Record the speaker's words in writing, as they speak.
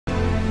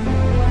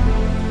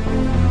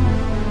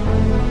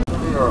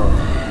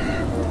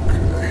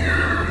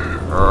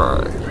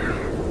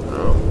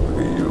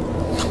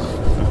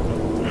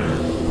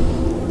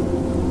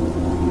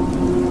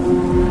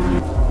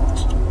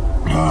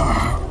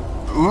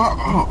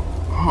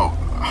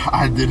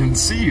I didn't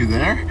see you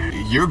there.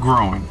 You're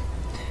growing.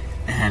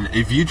 And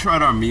if you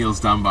tried our meals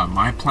down by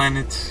my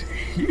planet,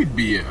 you'd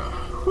be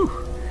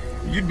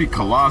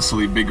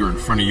colossally bigger in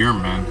front of your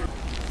men.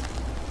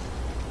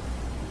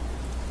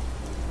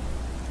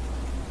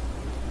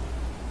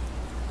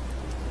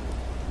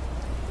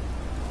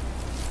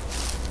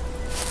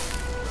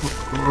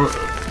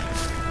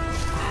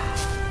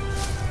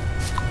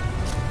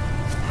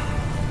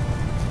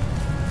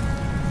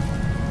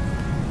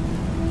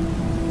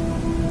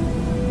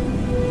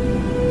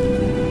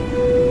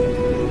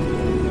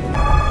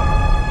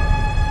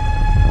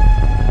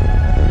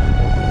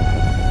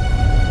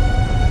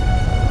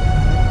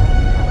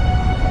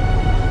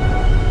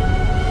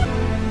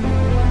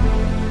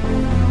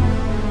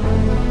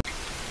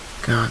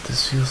 God,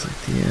 this feels like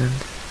the end.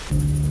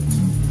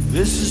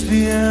 This is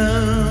the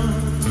end.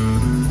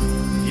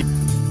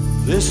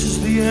 This is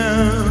the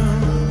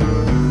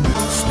end.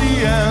 It's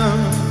the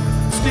end.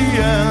 It's the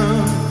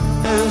end.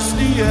 It's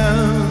the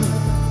end.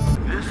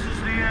 This is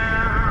the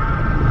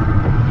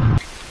end.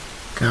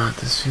 God,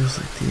 this feels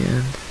like the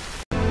end.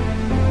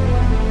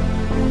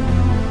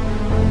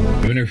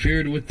 You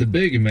interfered with the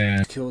big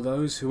man. Kill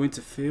those who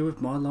interfere with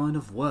my line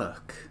of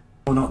work.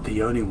 You're not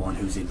the only one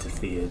who's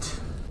interfered.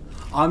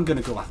 I'm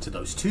gonna go after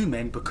those two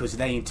men because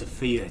they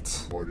interfered.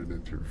 What did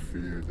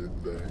interfere,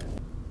 did they?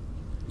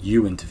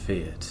 You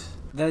interfered.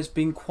 There's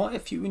been quite a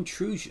few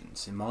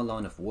intrusions in my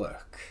line of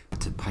work.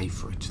 To pay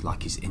for it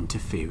like he's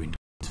interfering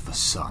with the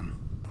sun.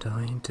 And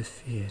I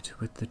interfered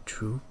with the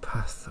true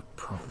path of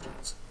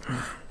Providence.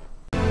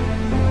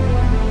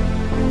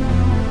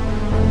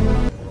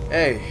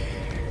 Hey,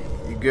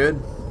 you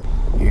good?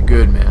 You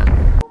good,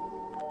 man?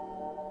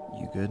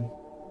 You good?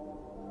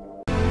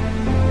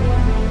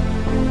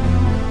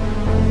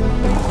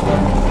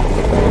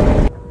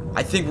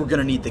 I think we're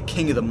gonna need the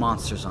king of the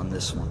monsters on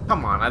this one.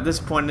 Come on, at this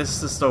point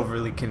it's just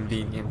overly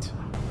convenient.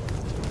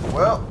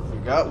 Well, you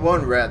got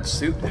one rat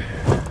suit.